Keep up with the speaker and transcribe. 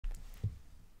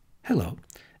Hello.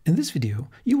 In this video,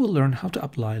 you will learn how to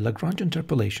apply Lagrange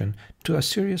interpolation to a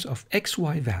series of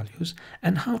xy values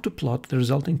and how to plot the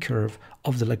resulting curve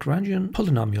of the Lagrangian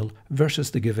polynomial versus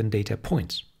the given data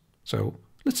points. So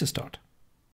let's start.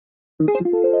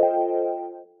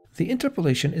 The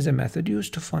interpolation is a method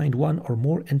used to find one or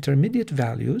more intermediate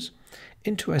values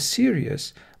into a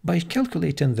series by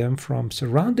calculating them from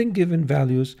surrounding given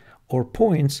values or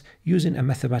points using a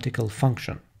mathematical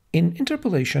function. In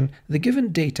interpolation, the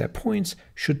given data points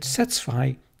should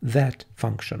satisfy that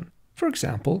function. For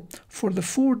example, for the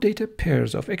four data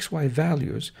pairs of xy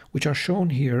values, which are shown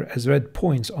here as red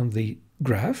points on the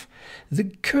graph, the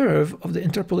curve of the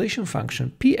interpolation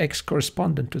function px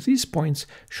corresponding to these points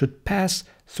should pass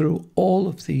through all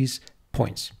of these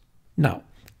points. Now,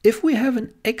 if we have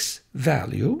an x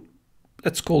value,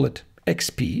 let's call it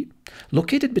xp,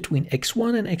 located between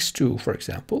x1 and x2, for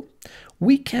example,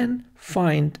 we can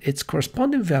find its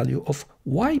corresponding value of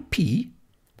yp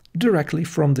directly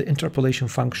from the interpolation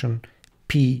function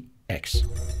px.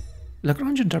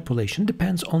 Lagrange interpolation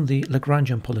depends on the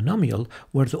Lagrangian polynomial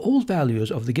where all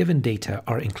values of the given data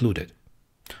are included.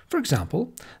 For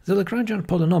example, the Lagrangian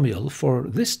polynomial for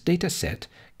this data set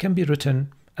can be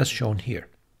written as shown here.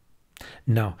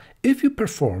 Now, if you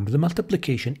perform the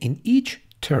multiplication in each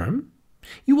term,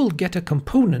 you will get a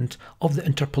component of the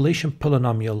interpolation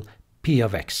polynomial p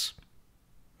of x.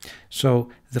 So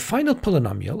the final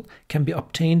polynomial can be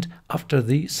obtained after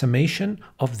the summation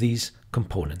of these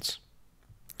components.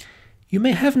 You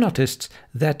may have noticed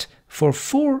that for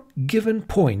four given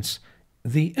points,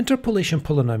 the interpolation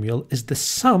polynomial is the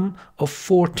sum of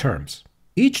four terms.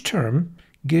 Each term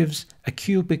gives a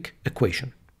cubic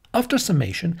equation. After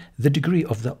summation, the degree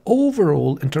of the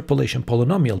overall interpolation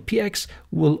polynomial px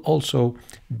will also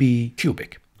be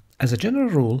cubic. As a general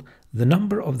rule, the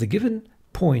number of the given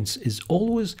points is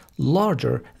always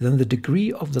larger than the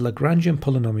degree of the Lagrangian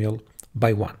polynomial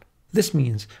by 1. This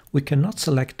means we cannot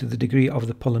select the degree of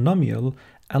the polynomial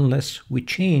unless we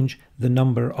change the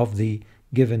number of the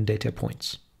given data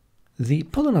points. The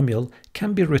polynomial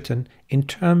can be written in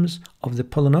terms of the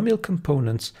polynomial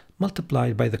components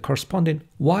multiplied by the corresponding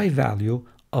y value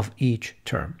of each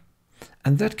term.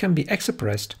 And that can be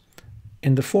expressed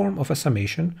in the form of a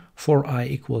summation for I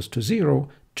equals to 0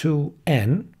 to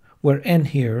n, where n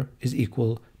here is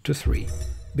equal to 3.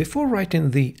 Before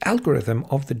writing the algorithm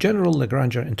of the general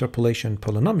Lagrangian interpolation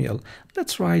polynomial,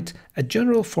 let's write a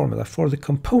general formula for the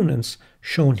components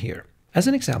shown here. As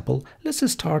an example, let's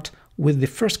start with the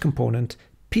first component,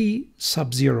 p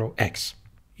sub 0 x.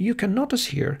 You can notice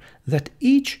here that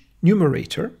each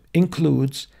numerator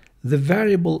includes the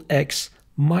variable x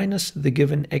minus the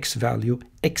given x value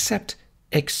except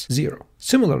x0.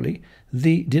 Similarly,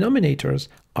 the denominators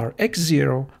are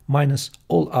x0 minus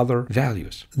all other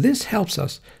values. This helps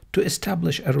us to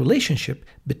establish a relationship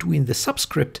between the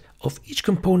subscript of each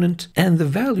component and the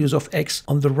values of x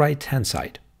on the right-hand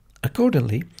side.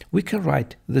 Accordingly, we can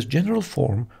write this general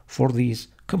form for these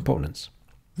components.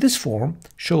 This form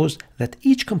shows that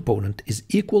each component is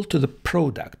equal to the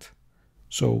product.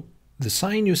 So the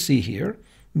sign you see here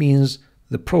means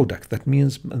the product. That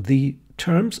means the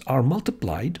terms are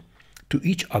multiplied to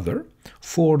each other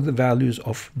for the values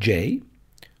of j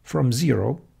from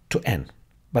 0 to n.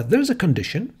 But there's a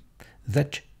condition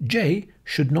that j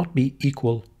should not be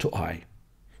equal to I.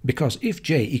 Because if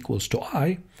j equals to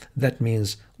I, that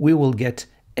means we will get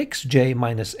xj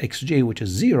minus xj, which is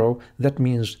 0. That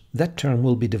means that term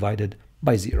will be divided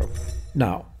by 0.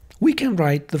 Now, we can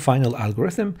write the final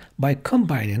algorithm by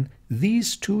combining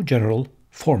these two general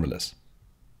formulas.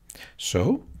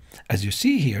 So, as you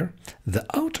see here, the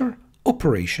outer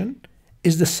operation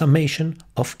is the summation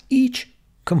of each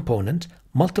component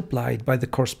multiplied by the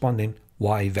corresponding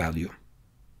y value.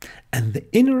 And the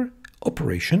inner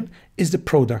operation is the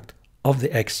product of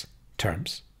the x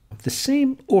terms. The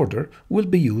same order will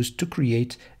be used to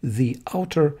create the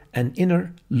outer and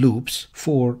inner loops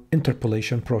for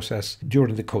interpolation process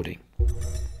during the coding.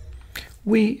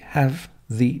 We have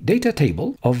the data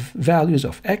table of values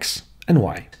of x and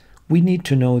y. We need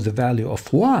to know the value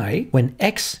of y when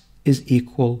x is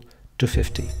equal to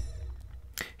 50.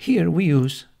 Here we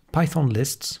use Python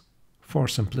lists for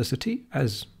simplicity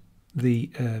as the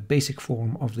basic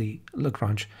form of the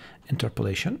Lagrange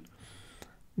interpolation.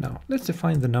 Now let's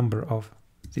define the number of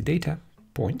the data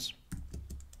points.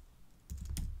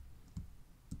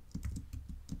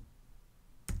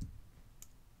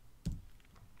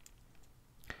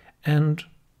 And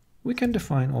we can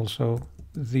define also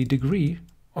the degree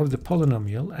of the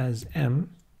polynomial as m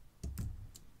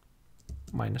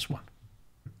minus 1.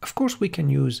 Of course, we can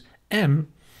use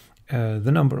m,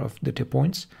 the number of data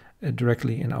points,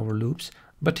 directly in our loops.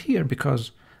 But here,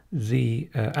 because the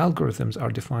algorithms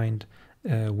are defined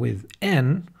with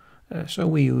n, so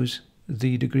we use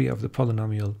the degree of the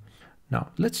polynomial.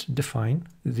 Now let's define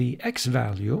the x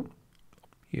value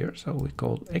here. So we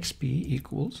call xp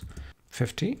equals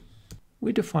 50.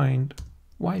 We defined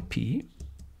yp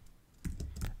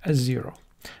as 0.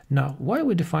 Now, why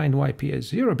we defined yp as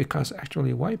 0? Because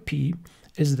actually yp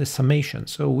is the summation.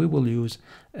 So we will use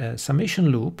a summation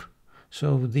loop.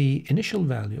 So the initial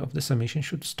value of the summation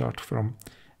should start from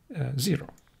 0.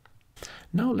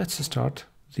 Now let's start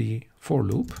the for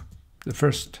loop, the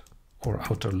first or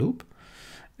outer loop,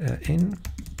 in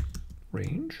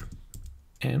range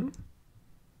n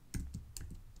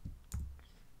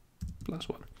plus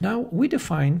 1. Now we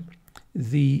define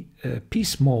the p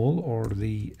small, or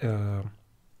the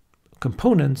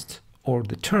components or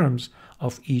the terms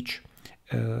of each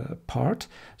part.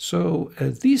 So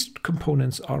these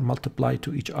components are multiplied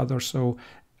to each other. So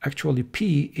actually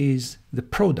p is the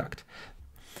product.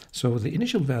 So the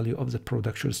initial value of the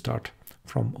product should start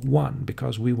from 1,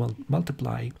 because we will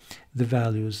multiply the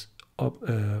values of,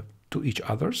 to each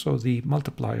other. So the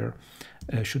multiplier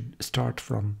should start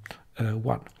from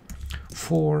 1.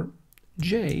 For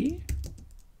j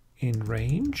in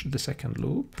range, the second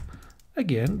loop,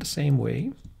 again the same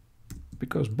way,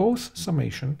 because both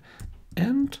summation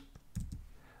and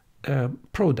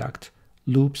product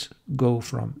loops go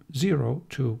from 0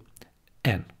 to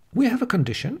n. We have a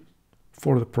condition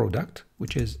for the product,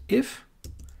 which is if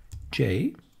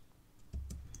j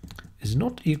is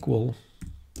not equal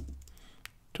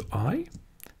to I,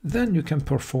 then you can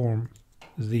perform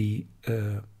the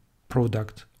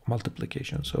product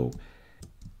multiplication. So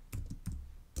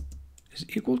is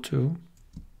equal to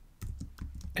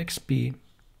xp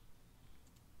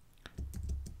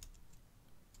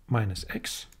minus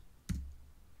x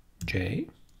j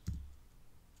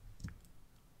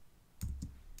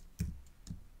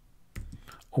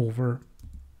over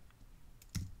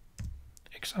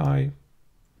xi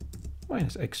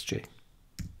minus xj.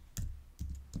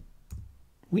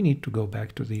 We need to go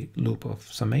back to the loop of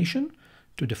summation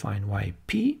to define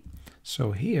yp.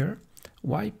 So here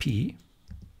yp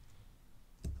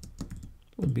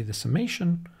would be the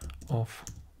summation of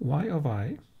y of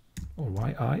I, or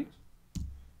yi,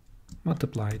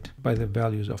 multiplied by the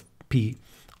values of p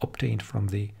obtained from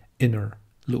the inner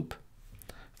loop.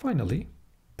 Finally,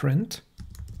 print,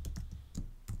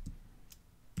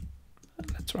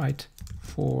 let's write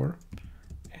for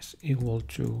s equal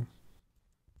to.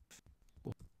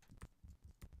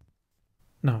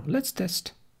 Now let's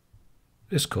test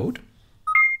this code.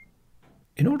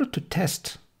 In order to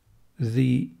test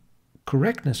the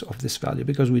correctness of this value,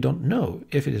 because we don't know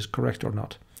if it is correct or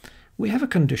not, we have a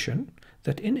condition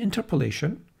that in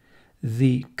interpolation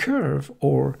the curve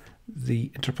or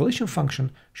the interpolation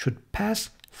function should pass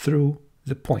through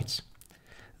the points.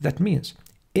 That means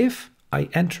if I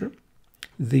enter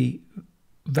the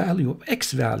value of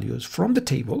x values from the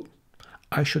table,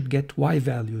 I should get y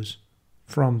values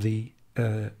from the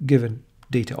given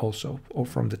data also, or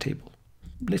from the table.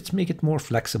 Let's make it more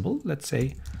flexible. Let's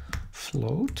say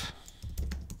float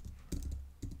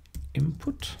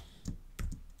input.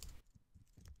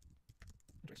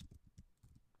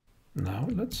 Now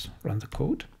let's run the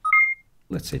code.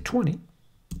 Let's say 20.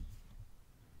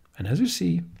 And as you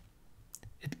see,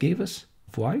 it gave us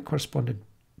y corresponded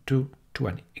to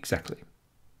 20 exactly.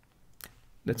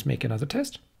 Let's make another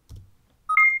test.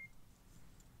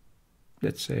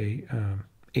 Let's say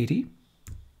 80.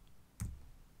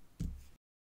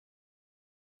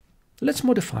 Let's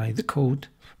modify the code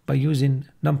by using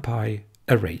Numpy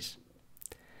arrays.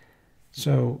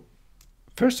 So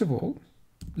first of all,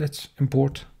 let's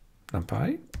import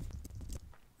Numpy.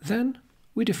 Then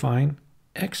we define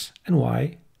x and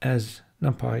y as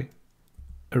Numpy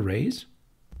arrays.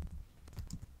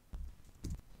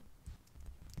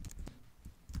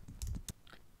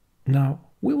 Now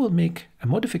we will make a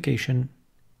modification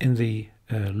in the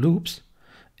loops,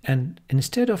 and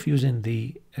instead of using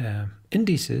the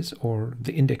indices, or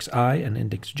the index I and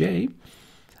index j,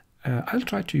 I'll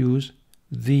try to use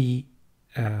the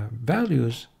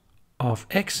values of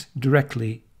x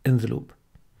directly in the loop.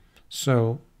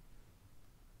 So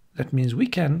that means we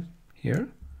can here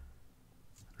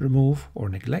remove or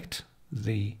neglect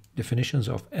the definitions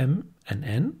of m and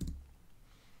n,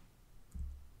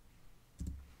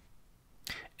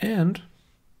 and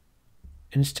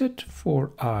instead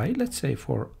for I, let's say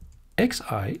for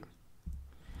xi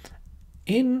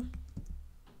in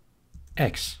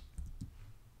x.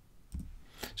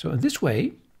 So in this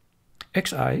way,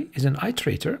 xi is an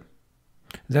iterator.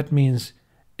 That means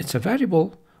it's a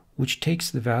variable which takes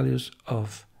the values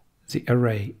of the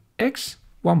array x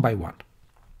one by one.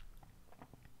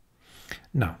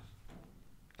 Now,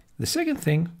 the second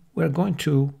thing, we're going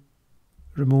to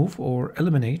remove or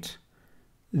eliminate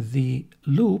the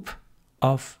loop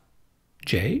of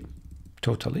j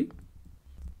totally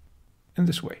in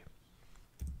this way.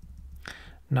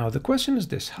 Now the question is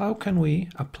this: how can we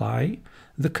apply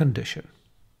the condition?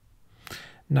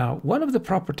 Now, one of the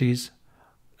properties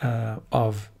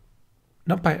of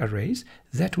NumPy arrays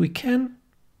that we can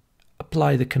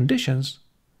apply the conditions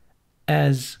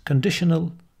as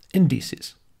conditional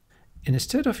indices.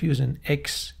 Instead of using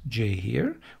xj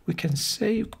here, we can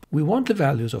say we want the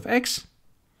values of x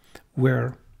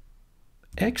where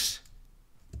x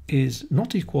is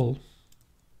not equal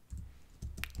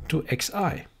to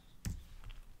xi.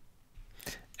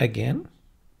 Again,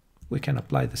 we can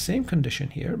apply the same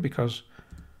condition here because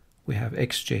we have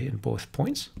xj in both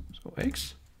points. So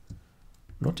x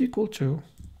not equal to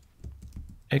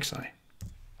xi,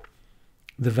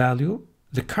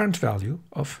 the current value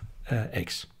of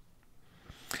x.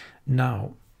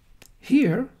 Now,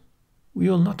 here we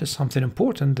will notice something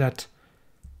important, that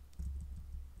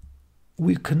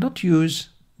we cannot use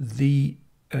the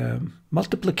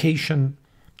multiplication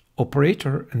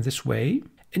operator in this way.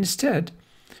 Instead,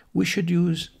 we should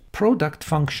use product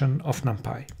function of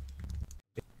NumPy.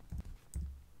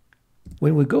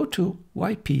 When we go to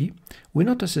yp, we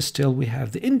notice still we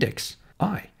have the index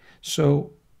I.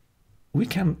 So we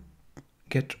can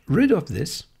get rid of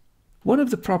this. One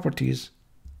of the properties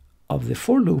of the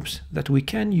for loops that we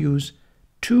can use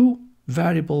two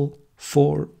variable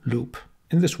for loop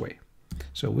in this way.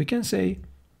 So we can say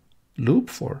loop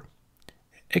for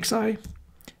xi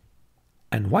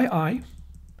and yi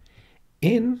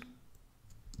in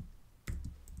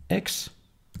x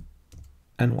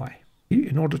and y.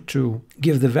 In order to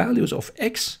give the values of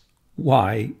x,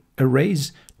 y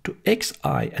arrays to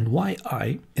xi and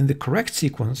yi in the correct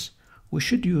sequence, we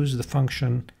should use the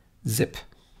function zip.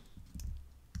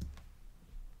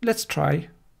 Let's try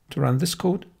to run this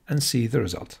code and see the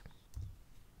result.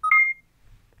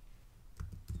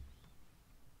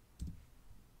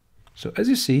 So as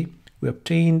you see, we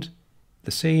obtained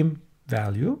the same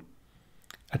value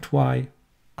at y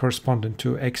corresponding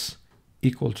to x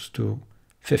equals to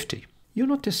 50. You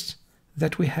notice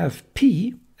that we have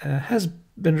p has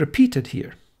been repeated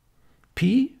here,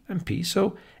 p and p.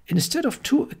 So instead of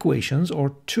two equations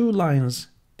or two lines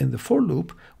in the for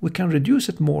loop, we can reduce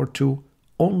it more to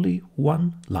only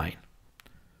one line.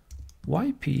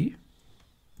 yp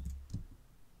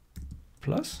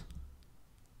plus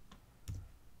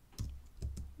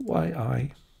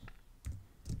yi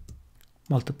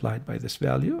multiplied by this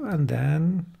value, and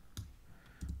then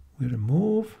we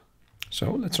remove.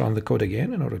 So let's run the code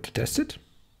again in order to test it.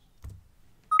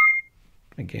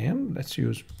 Again, let's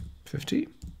use 50,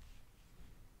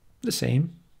 the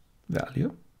same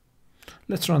value.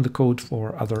 Let's run the code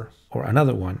for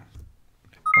another one.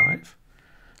 5,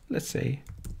 let's say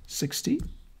 60.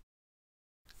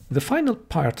 The final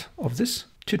part of this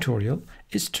tutorial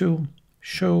is to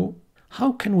show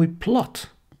how can we plot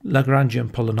Lagrangian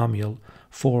polynomial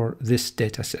for this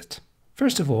data set.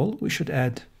 First of all, we should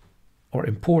add or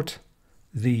import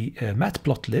the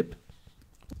matplotlib.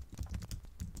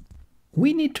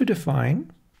 We need to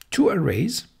define two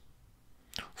arrays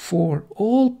for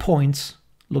all points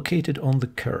located on the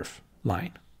curve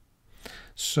line.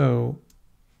 So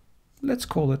let's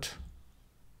call it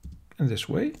in this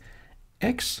way: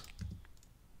 x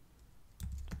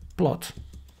plot,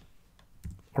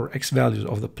 or x values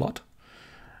of the plot,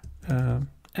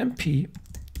 mp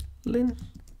lin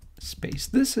space.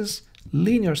 This is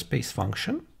linear space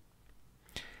function,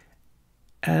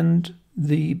 and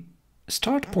the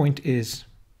start point is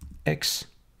x0.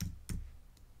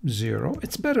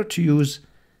 It's better to use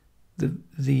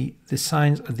the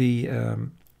signs, the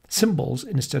symbols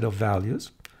instead of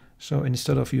values. So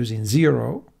instead of using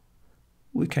 0,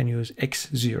 we can use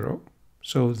x0.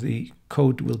 So the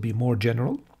code will be more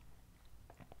general.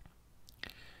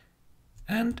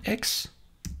 And x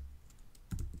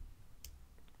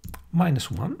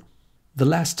minus 1, the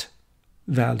last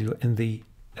value in the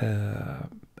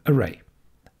array.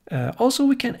 Also,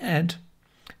 we can add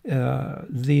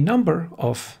the number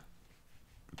of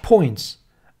points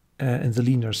in the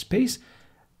linear space.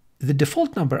 The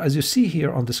default number, as you see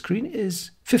here on the screen, is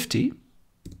 50.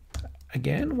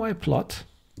 Again, yplot.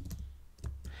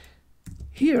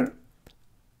 Here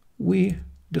we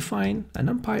define a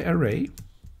NumPy array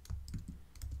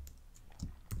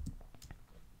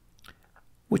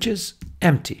which is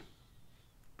empty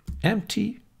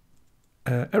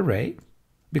array,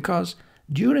 because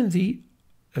during the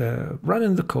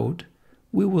running the code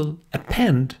we will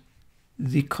append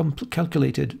the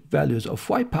calculated values of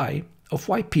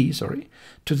yp, sorry,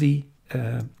 to the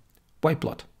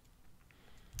pyplot.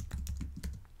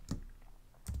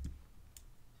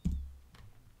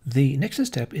 The next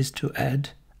step is to add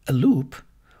a loop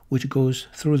which goes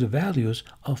through the values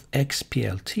of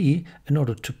xplt in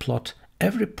order to plot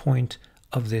every point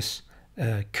of this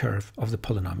curve of the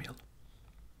polynomial.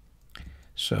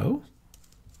 So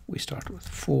we start with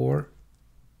for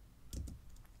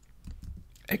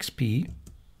xp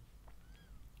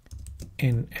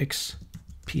in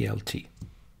xplt.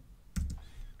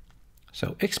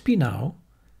 So xp now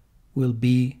will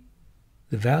be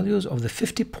the values of the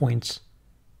 50 points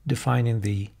defining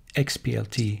the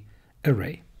xplt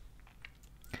array.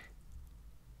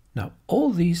 Now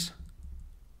all these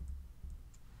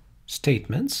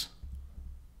statements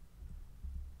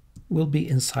will be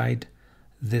inside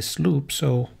this loop,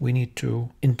 so we need to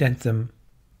indent them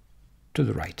to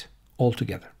the right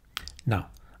altogether. Now,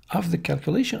 of the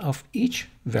calculation of each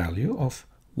value of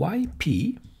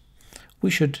yp, we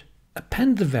should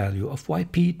append the value of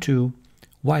yp to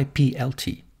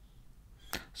yplt.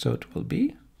 So it will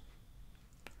be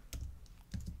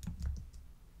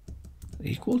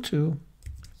equal to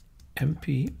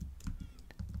mp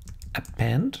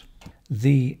append.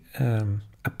 The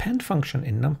append function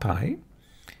in Numpy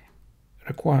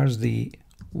requires the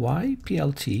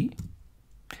yplt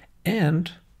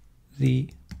and the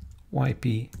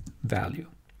yp value.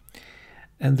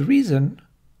 And the reason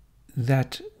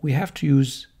that we have to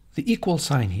use the equal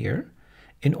sign here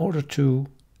in order to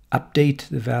update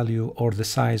the value or the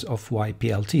size of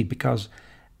yplt, because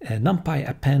Numpy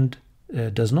append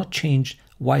does not change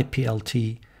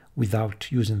yplt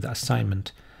without using the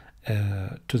assignment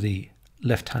to the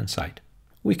left-hand side.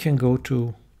 We can go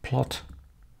to plot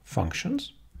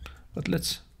functions, but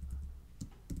let's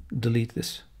delete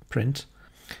this print.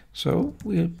 So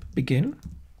we'll begin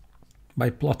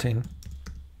by plotting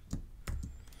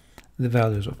the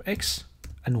values of x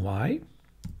and y,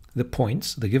 the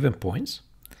points, the given points,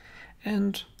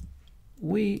 and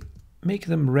we make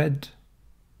them red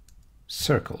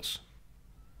circles.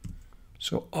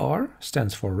 So R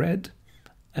stands for red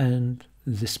and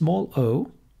the small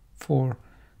o for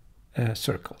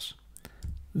circles.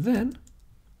 Then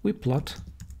we plot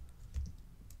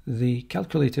the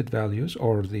calculated values,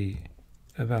 or the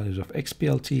values of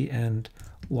xplt and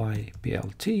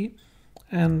yplt,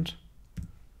 and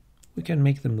we can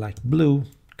make them like blue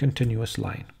continuous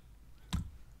line.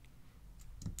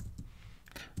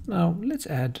 Now let's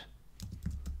add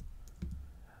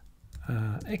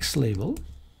x label,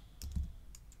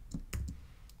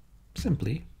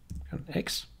 simply an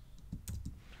x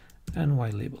and y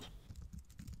label.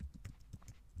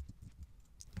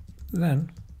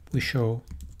 Then we show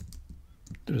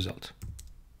the result.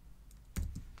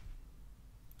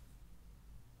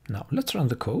 Now let's run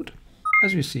the code.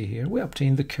 As you see here, we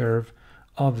obtain the curve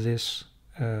of this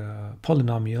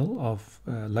polynomial of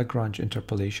Lagrange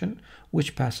interpolation,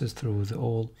 which passes through the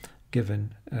all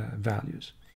given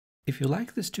values. If you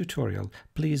like this tutorial,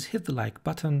 please hit the like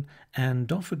button and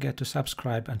don't forget to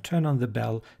subscribe and turn on the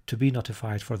bell to be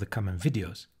notified for the coming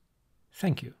videos.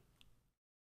 Thank you.